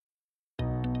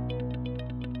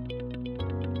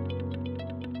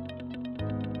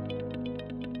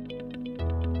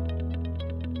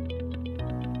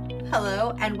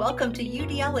Hello, and welcome to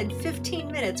UDL in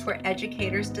 15 minutes, where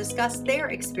educators discuss their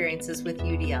experiences with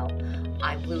UDL.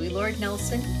 I'm Louie Lord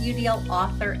Nelson, UDL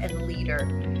author and leader.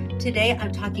 Today,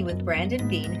 I'm talking with Brandon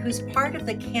Bean, who's part of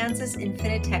the Kansas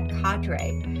Infinitec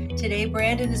cadre. Today,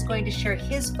 Brandon is going to share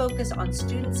his focus on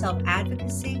student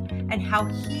self-advocacy and how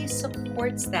he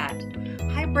supports that.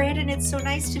 Hi, Brandon. It's so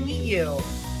nice to meet you.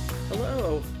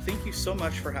 Hello. Thank you so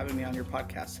much for having me on your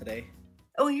podcast today.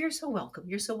 Oh, you're so welcome.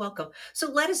 You're so welcome.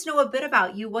 So let us know a bit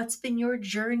about you. What's been your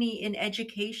journey in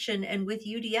education and with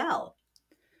UDL?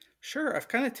 Sure, I've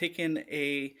kind of taken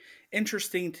a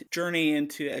interesting journey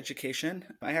into education.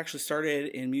 I actually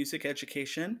started in music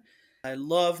education. I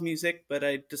love music, but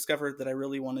I discovered that I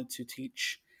really wanted to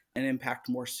teach and impact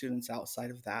more students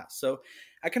outside of that. So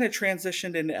I kind of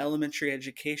transitioned into elementary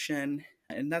education,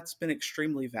 and that's been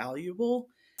extremely valuable.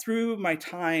 Through my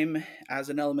time as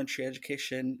an elementary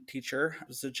education teacher, I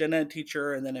was a gen ed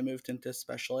teacher, and then I moved into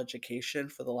special education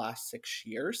for the last 6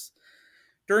 years.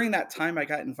 During that time, I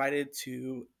got invited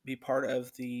to be part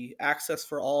of the Access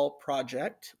for All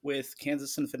project with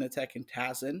Kansas Infinitec and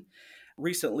TASN,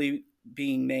 recently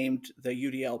being named the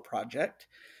UDL project.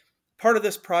 Part of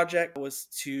this project was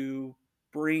to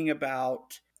bring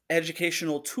about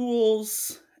educational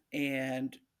tools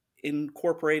and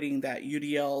incorporating that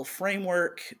UDL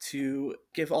framework to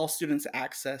give all students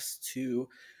access to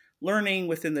learning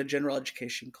within the general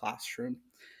education classroom.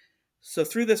 So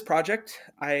through this project,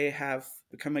 I have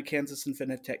become a Kansas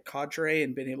Infinitec cadre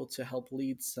and been able to help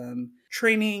lead some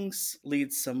trainings,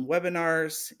 lead some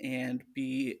webinars, and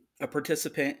be a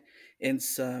participant in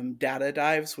some data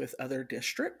dives with other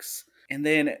districts. And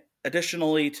then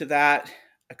additionally to that,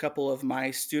 a couple of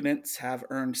my students have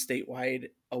earned statewide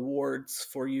awards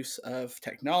for use of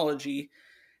technology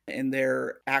and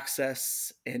their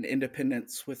access and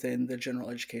independence within the general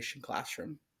education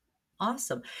classroom.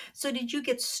 Awesome. So did you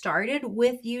get started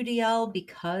with UDL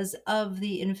because of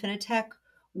the Infinitec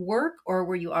work, or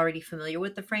were you already familiar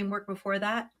with the framework before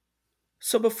that?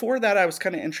 So before that, I was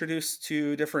kind of introduced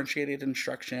to differentiated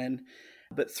instruction,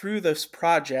 but through this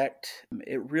project,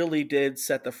 it really did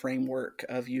set the framework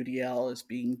of UDL as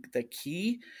being the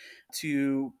key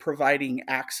to providing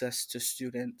access to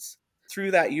students.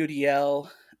 Through that UDL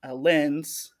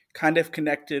lens, kind of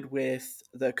connected with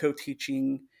the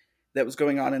co-teaching that was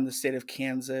going on in the state of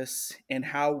Kansas and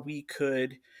how we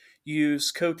could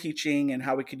use co-teaching and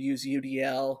how we could use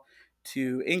UDL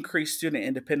to increase student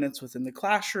independence within the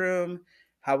classroom,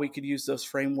 how we could use those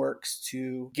frameworks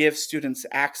to give students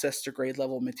access to grade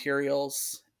level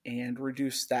materials and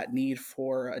reduce that need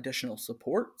for additional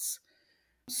supports.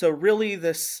 So, really,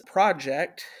 this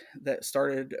project that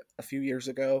started a few years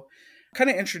ago kind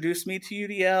of introduced me to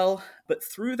UDL. But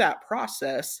through that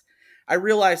process, I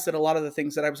realized that a lot of the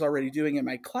things that I was already doing in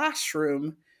my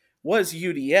classroom was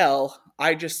UDL.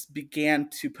 I just began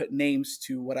to put names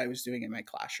to what I was doing in my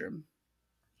classroom.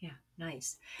 Yeah,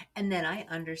 nice. And then I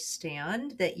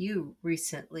understand that you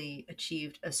recently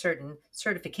achieved a certain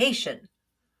certification.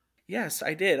 Yes,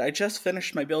 I did. I just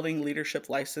finished my building leadership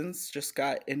license, just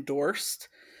got endorsed.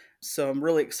 So I'm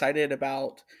really excited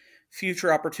about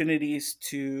future opportunities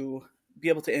to be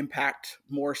able to impact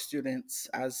more students.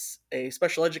 As a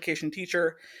special education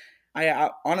teacher, I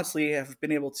honestly have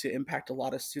been able to impact a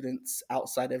lot of students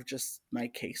outside of just my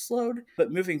caseload.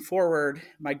 But moving forward,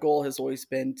 my goal has always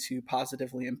been to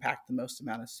positively impact the most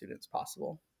amount of students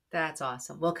possible. That's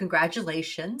awesome. Well,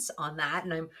 congratulations on that.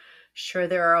 And I'm sure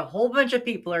there are a whole bunch of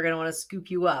people who are going to want to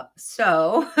scoop you up.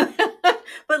 So,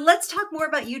 but let's talk more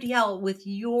about UDL with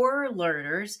your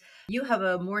learners. You have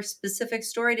a more specific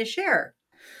story to share.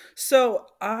 So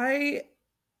I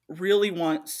really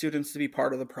want students to be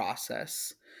part of the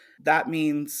process. That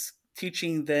means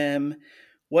teaching them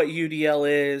what UDL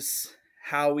is,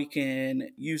 how we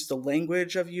can use the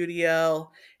language of UDL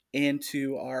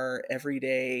into our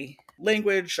everyday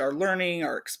language, our learning,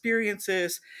 our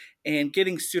experiences, and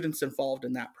getting students involved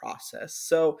in that process.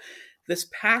 So, this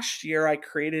past year, I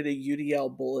created a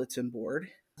UDL bulletin board.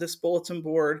 This bulletin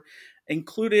board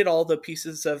included all the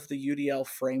pieces of the UDL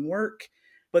framework,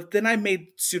 but then I made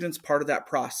students part of that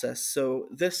process. So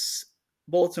this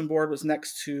bulletin board was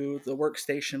next to the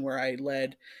workstation where I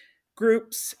led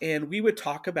groups, and we would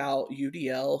talk about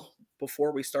UDL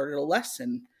before we started a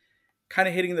lesson, kind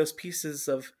of hitting those pieces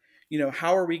of,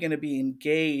 how are we going to be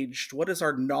engaged? What does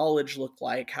our knowledge look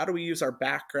like? How do we use our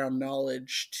background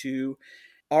knowledge to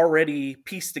already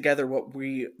piece together what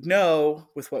we know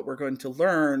with what we're going to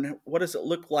learn? What does it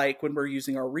look like when we're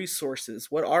using our resources?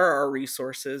 What are our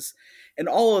resources? And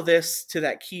all of this to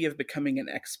that key of becoming an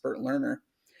expert learner.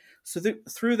 So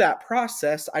through that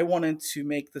process, I wanted to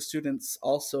make the students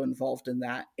also involved in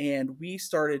that. And we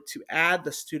started to add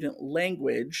the student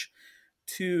language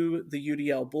to the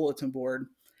UDL bulletin board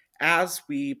as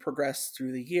we progressed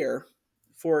through the year.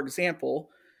 For example,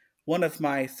 one of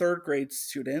my third grade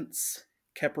students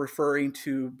kept referring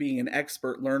to being an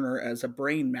expert learner as a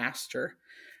brain master.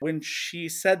 When she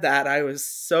said that, I was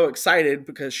so excited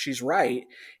because she's right.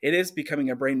 It is becoming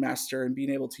a brain master and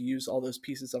being able to use all those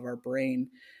pieces of our brain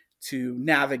to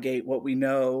navigate what we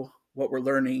know, what we're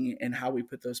learning, and how we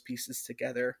put those pieces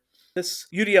together. This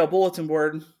UDL bulletin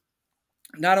board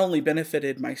not only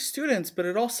benefited my students, but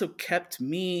it also kept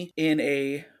me in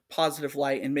a positive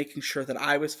light and making sure that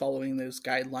I was following those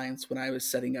guidelines when I was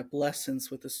setting up lessons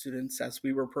with the students as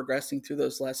we were progressing through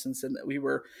those lessons, and that we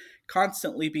were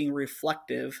constantly being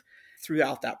reflective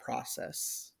throughout that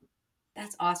process.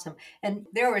 That's awesome. And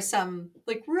there were some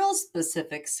like real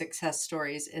specific success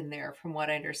stories in there from what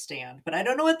I understand, but I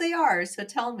don't know what they are. So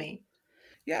tell me.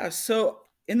 Yeah, so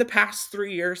in the past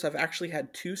 3 years, I've actually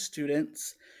had two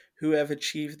students who have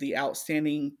achieved the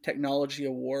Outstanding Technology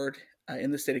Award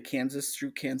in the state of Kansas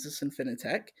through Kansas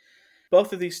Infinitec.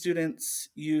 Both of these students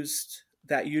used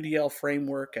that UDL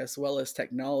framework as well as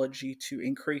technology to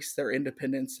increase their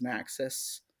independence and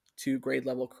access to grade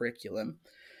level curriculum.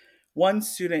 One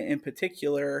student in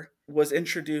particular was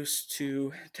introduced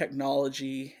to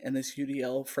technology and this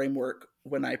UDL framework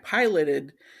when I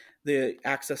piloted the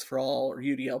Access for All or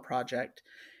UDL project.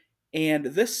 And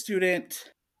this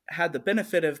student had the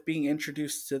benefit of being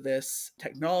introduced to this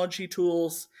technology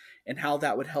tools and how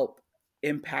that would help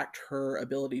impact her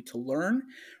ability to learn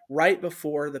right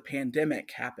before the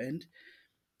pandemic happened.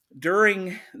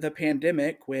 During the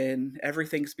pandemic, when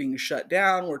everything's being shut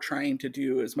down, we're trying to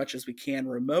do as much as we can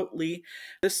remotely.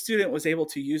 This student was able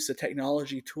to use the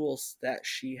technology tools that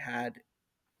she had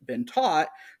been taught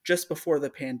just before the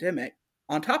pandemic.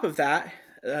 On top of that,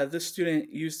 this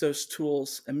student used those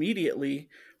tools immediately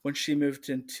when she moved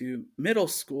into middle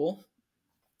school.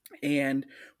 And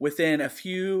within a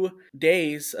few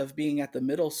days of being at the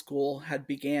middle school, had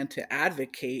began to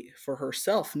advocate for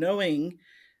herself, knowing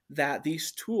that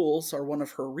these tools are one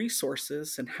of her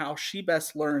resources and how she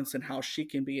best learns and how she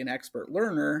can be an expert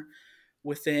learner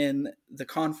within the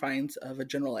confines of a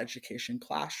general education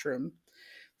classroom.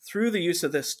 Through the use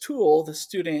of this tool, the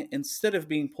student, instead of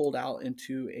being pulled out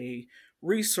into a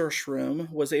resource room,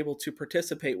 was able to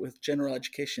participate with general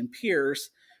education peers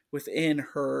within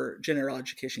her general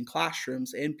education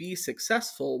classrooms and be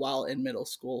successful while in middle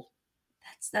school.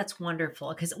 That's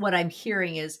wonderful because what I'm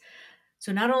hearing is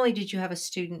so not only did you have a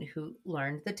student who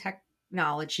learned the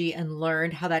technology and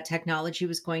learned how that technology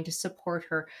was going to support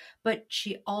her, but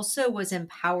she also was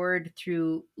empowered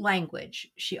through language.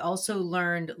 She also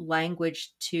learned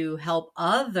language to help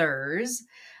others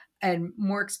and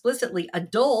more explicitly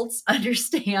adults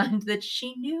understand that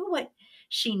she knew what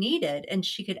she needed and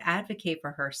she could advocate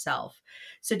for herself.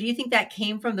 So do you think that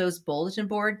came from those bulletin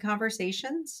board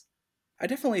conversations? I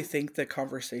definitely think the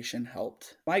conversation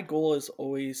helped. My goal is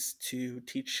always to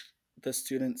teach the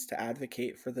students to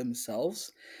advocate for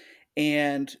themselves.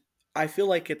 And I feel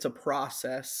like it's a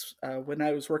process. When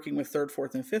I was working with third,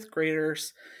 fourth, and fifth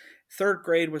graders, third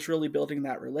grade was really building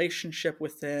that relationship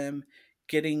with them,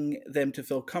 getting them to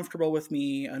feel comfortable with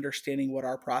me, understanding what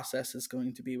our process is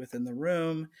going to be within the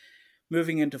room.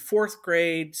 Moving into fourth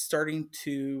grade, starting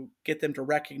to get them to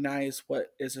recognize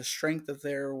what is a strength of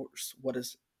theirs, what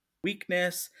is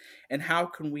weakness, and how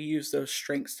can we use those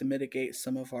strengths to mitigate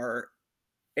some of our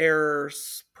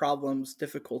errors, problems,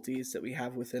 difficulties that we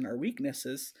have within our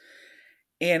weaknesses.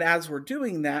 And as we're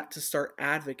doing that, to start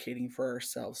advocating for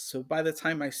ourselves. So by the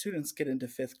time my students get into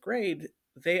fifth grade,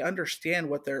 they understand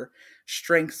what their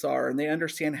strengths are and they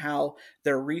understand how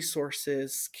their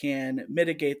resources can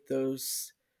mitigate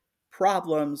those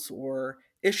problems or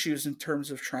issues in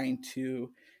terms of trying to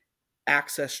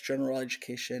access general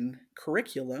education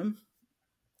curriculum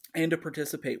and to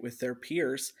participate with their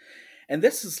peers. And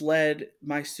this has led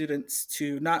my students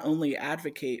to not only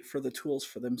advocate for the tools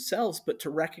for themselves, but to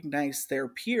recognize their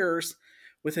peers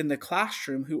within the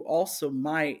classroom who also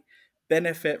might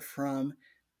benefit from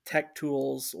tech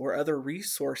tools or other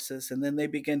resources. And then they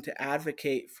begin to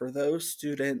advocate for those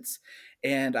students.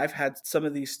 And I've had some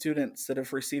of these students that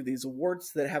have received these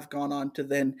awards that have gone on to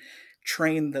then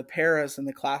train the paras in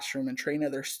the classroom and train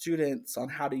other students on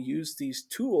how to use these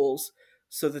tools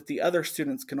so that the other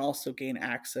students can also gain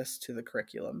access to the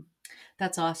curriculum.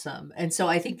 That's awesome. And so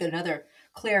I think that another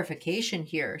clarification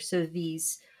here. So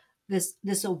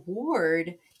this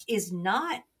award is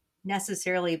not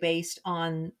necessarily based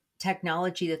on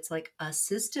technology that's like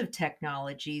assistive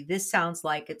technology. This sounds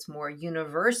like it's more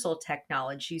universal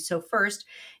technology. So, first,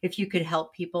 if you could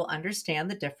help people understand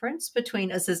the difference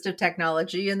between assistive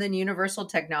technology and then universal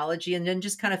technology, and then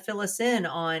just kind of fill us in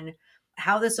on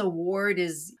how this award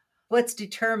is, what's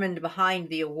determined behind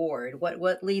the award,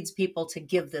 what leads people to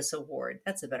give this award.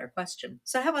 That's a better question.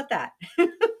 So, how about that?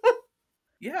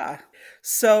 Yeah.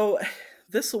 So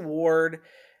this award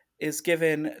is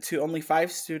given to only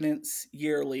 5 students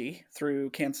yearly through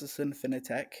Kansas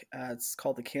Infinitec. It's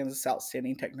called the Kansas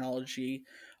Outstanding Technology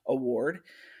Award.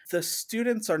 The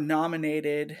students are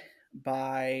nominated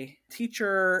by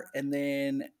teacher and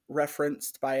then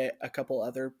referenced by a couple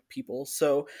other people.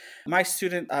 So my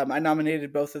student, I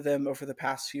nominated both of them over the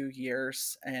past few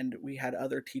years, and we had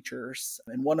other teachers,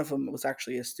 and one of them was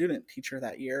actually a student teacher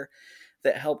that year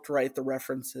that helped write the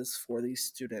references for these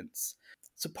students.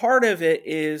 So part of it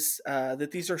is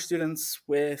that these are students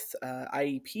with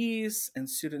IEPs and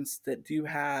students that do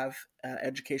have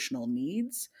educational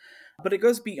needs, but it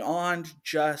goes beyond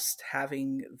just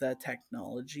having the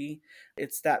technology.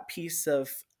 It's that piece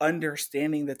of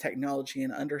understanding the technology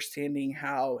and understanding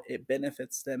how it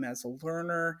benefits them as a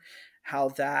learner, how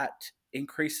that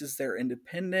increases their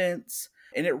independence,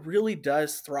 and it really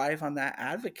does thrive on that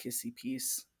advocacy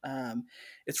piece.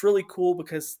 It's really cool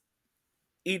because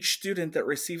each student that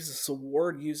receives this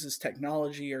award uses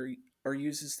technology or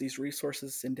uses these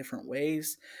resources in different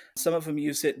ways. Some of them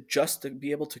use it just to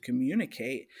be able to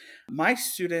communicate. My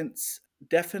students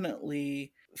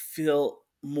definitely feel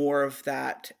more of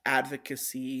that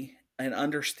advocacy and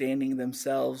understanding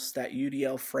themselves, that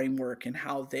UDL framework, and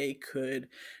how they could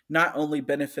not only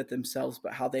benefit themselves,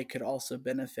 but how they could also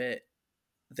benefit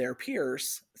their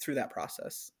peers through that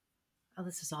process. Oh,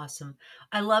 this is awesome.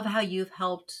 I love how you've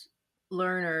helped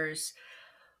learners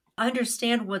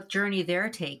understand what journey they're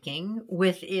taking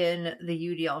within the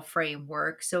UDL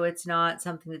framework. So it's not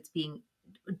something that's being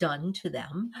done to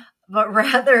them, but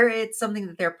rather it's something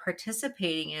that they're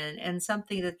participating in and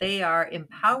something that they are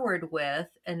empowered with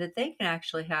and that they can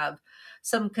actually have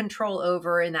some control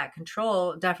over. And that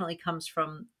control definitely comes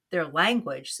from their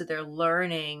language. So they're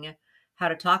learning how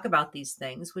to talk about these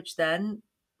things, which then,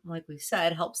 like we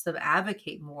said, helps them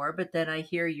advocate more. But then I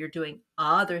hear you're doing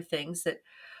other things that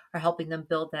are helping them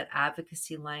build that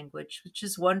advocacy language, which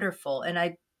is wonderful. And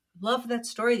I love that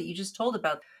story that you just told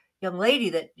about young lady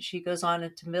that she goes on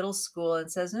into middle school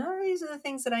and says, "No, these are the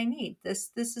things that I need. This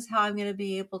is how I'm going to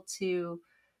be able to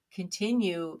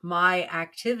continue my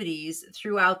activities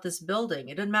throughout this building.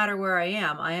 It doesn't matter where I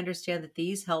am. I understand that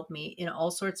these help me in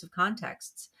all sorts of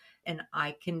contexts, and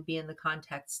I can be in the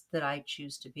context that I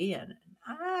choose to be in."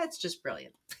 It's just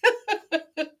brilliant.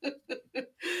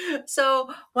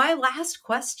 So, my last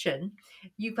question,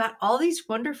 you've got all these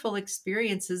wonderful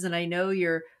experiences, and I know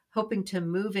you're hoping to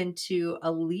move into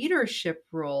a leadership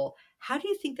role. How do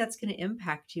you think that's going to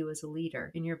impact you as a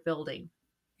leader in your building?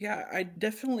 Yeah, I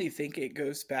definitely think it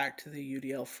goes back to the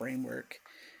UDL framework.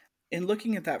 In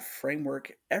looking at that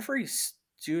framework, every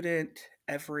student,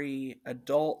 every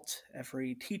adult,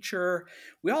 every teacher,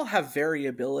 we all have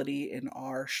variability in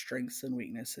our strengths and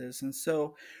weaknesses. And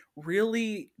so,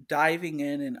 really diving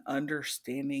in and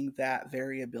understanding that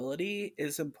variability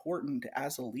is important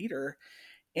as a leader.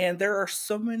 And there are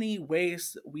so many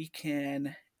ways that we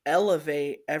can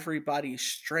elevate everybody's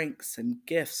strengths and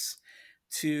gifts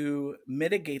to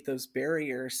mitigate those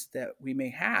barriers that we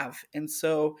may have. And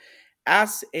so,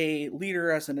 as a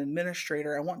leader, as an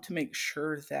administrator, I want to make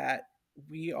sure that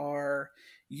we are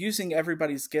using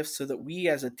everybody's gifts so that we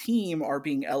as a team are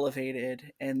being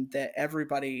elevated and that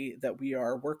everybody that we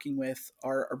are working with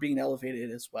are being elevated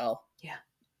as well. Yeah,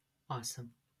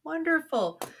 awesome.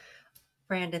 Wonderful.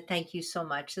 Brandon, thank you so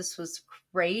much. This was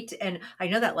great. And I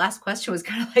know that last question was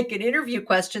kind of like an interview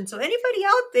question. So anybody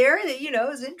out there that,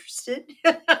 is interested,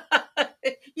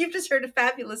 you've just heard a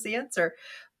fabulous answer.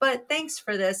 But thanks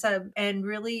for this and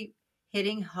really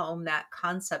hitting home that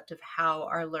concept of how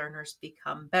our learners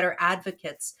become better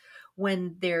advocates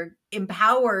when they're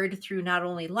empowered through not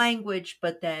only language,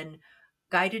 but then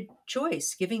guided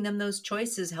choice, giving them those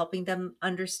choices, helping them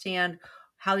understand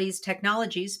how these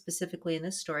technologies, specifically in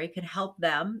this story, can help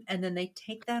them. And then they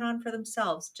take that on for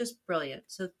themselves. Just brilliant.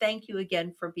 So thank you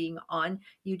again for being on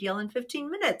UDL in 15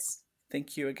 minutes.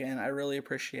 Thank you again. I really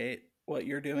appreciate what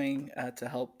you're doing to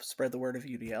help spread the word of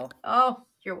UDL. Oh,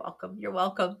 you're welcome. You're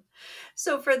welcome.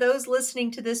 So, for those listening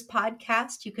to this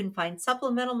podcast, you can find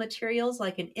supplemental materials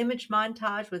like an image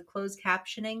montage with closed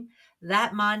captioning,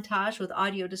 that montage with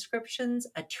audio descriptions,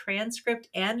 a transcript,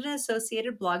 and an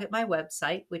associated blog at my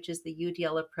website, which is the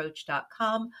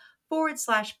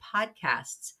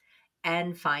udlapproach.com/podcasts.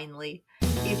 And finally,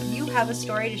 if you have a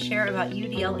story to share about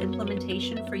UDL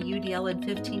implementation for UDL in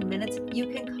 15 minutes, you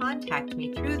can contact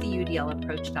me through the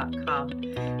UDLapproach.com.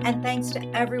 And thanks to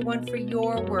everyone for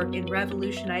your work in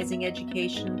revolutionizing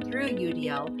education through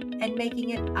UDL and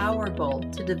making it our goal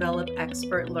to develop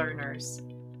expert learners.